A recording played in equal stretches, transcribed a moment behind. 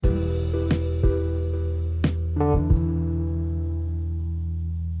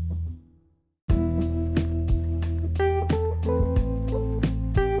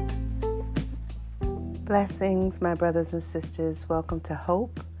Blessings, my brothers and sisters. Welcome to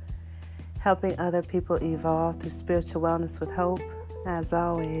Hope, helping other people evolve through spiritual wellness with hope. As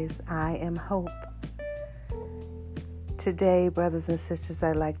always, I am Hope. Today, brothers and sisters,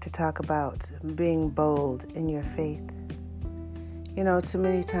 I'd like to talk about being bold in your faith. You know, too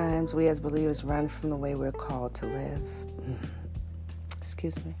many times we as believers run from the way we're called to live.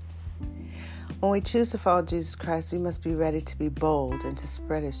 Excuse me. When we choose to follow Jesus Christ, we must be ready to be bold and to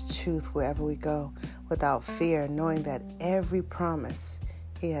spread His truth wherever we go without fear, knowing that every promise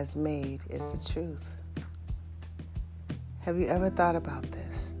He has made is the truth. Have you ever thought about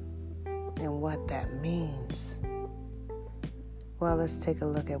this and what that means? Well, let's take a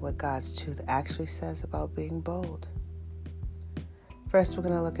look at what God's truth actually says about being bold. First, we're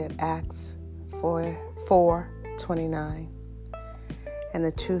going to look at Acts 4:29. And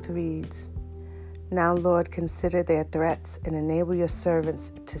the truth reads, "Now, Lord, consider their threats and enable your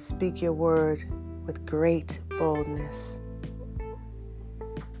servants to speak your word with great boldness."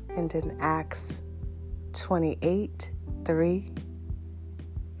 And in Acts 28:3,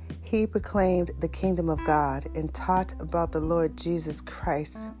 he proclaimed the kingdom of God and taught about the Lord Jesus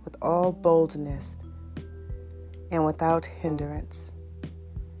Christ with all boldness and without hindrance.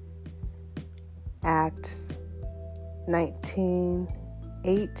 Acts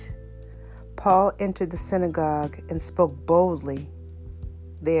 19:8, Paul entered the synagogue and spoke boldly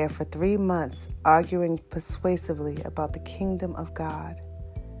there for 3 months, arguing persuasively about the kingdom of God.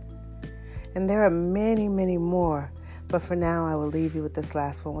 And there are many, many more, but for now I will leave you with this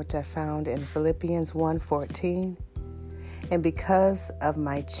last one, which I found in Philippians 1:14. "And because of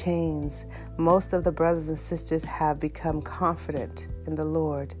my chains, most of the brothers and sisters have become confident in the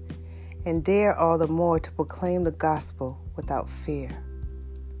Lord and dare all the more to proclaim the gospel without fear."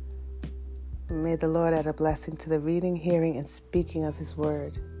 May the Lord add a blessing to the reading, hearing, and speaking of His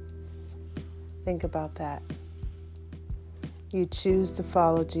word. Think about that. You choose to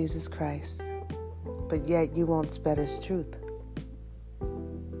follow Jesus Christ, but yet you won't spread His truth.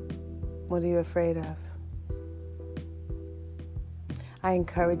 What are you afraid of? I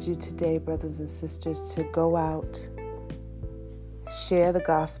encourage you today, brothers and sisters, to go out, share the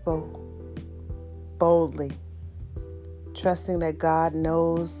gospel boldly, trusting that God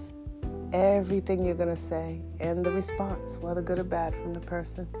knows everything you're going to say and the response, whether good or bad, from the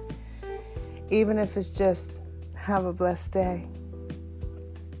person. Even if it's just, "Have a blessed day."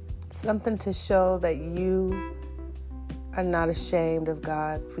 Something to show that you are not ashamed of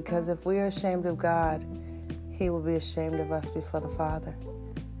God. Because if we are ashamed of God, He will be ashamed of us before the Father.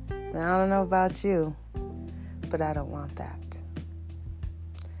 And I don't know about you, but I don't want that.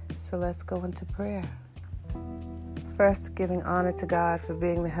 So let's go into prayer. First, giving honor to God for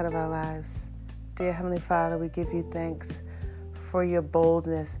being the head of our lives. Dear Heavenly Father, we give you thanks for your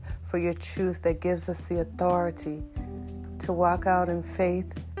boldness, for your truth that gives us the authority to walk out in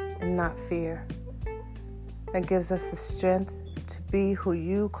faith and not fear. That gives us the strength to be who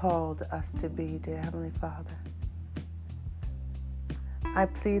you called us to be, dear Heavenly Father. I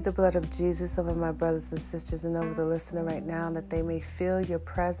plead the blood of Jesus over my brothers and sisters and over the listener right now, that they may feel your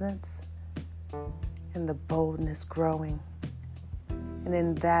presence and the boldness growing. And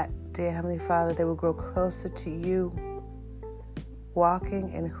in that, dear Heavenly Father, they will grow closer to you, walking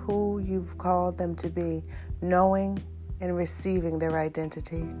in who you've called them to be, knowing and receiving their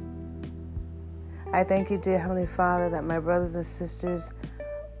identity. I thank you, dear Heavenly Father, that my brothers and sisters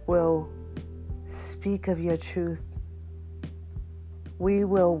will speak of your truth. We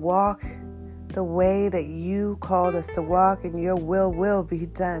will walk the way that you called us to walk, and your will be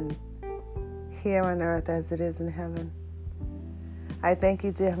done here on earth as it is in heaven. I thank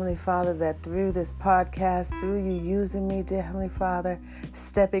you, dear Heavenly Father, that through this podcast, through you using me, dear Heavenly Father,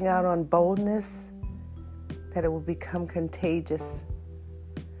 stepping out on boldness, that it will become contagious.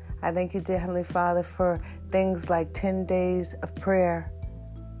 I thank you, dear Heavenly Father, for things like 10 days of prayer,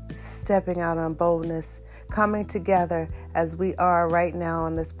 stepping out on boldness, coming together as we are right now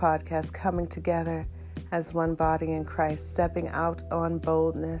on this podcast, coming together as one body in Christ, stepping out on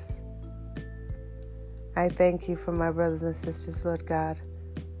boldness. I thank you for my brothers and sisters, Lord God.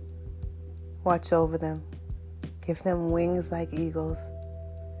 Watch over them. Give them wings like eagles.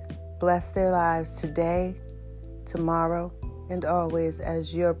 Bless their lives today, tomorrow, and always,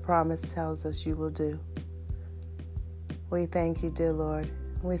 as your promise tells us you will do. We thank you, dear Lord.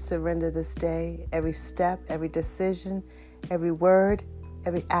 We surrender this day, every step, every decision, every word,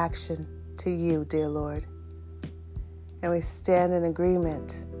 every action to you, dear Lord. And we stand in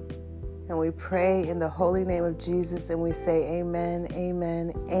agreement. And we pray in the holy name of Jesus, and we say amen,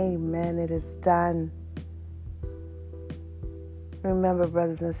 amen, amen. It is done. Remember,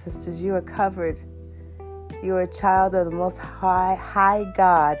 brothers and sisters, you are covered You're a child of the Most High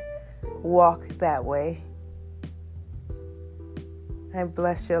God. Walk that way. I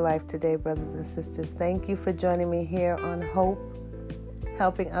bless your life today, brothers and sisters. Thank you for joining me here on Hope,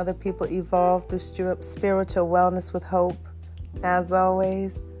 helping other people evolve through spiritual wellness with hope. As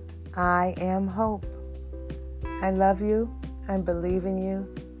always, I am Hope. I love you. I believe in you.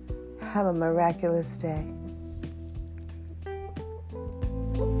 Have a miraculous day.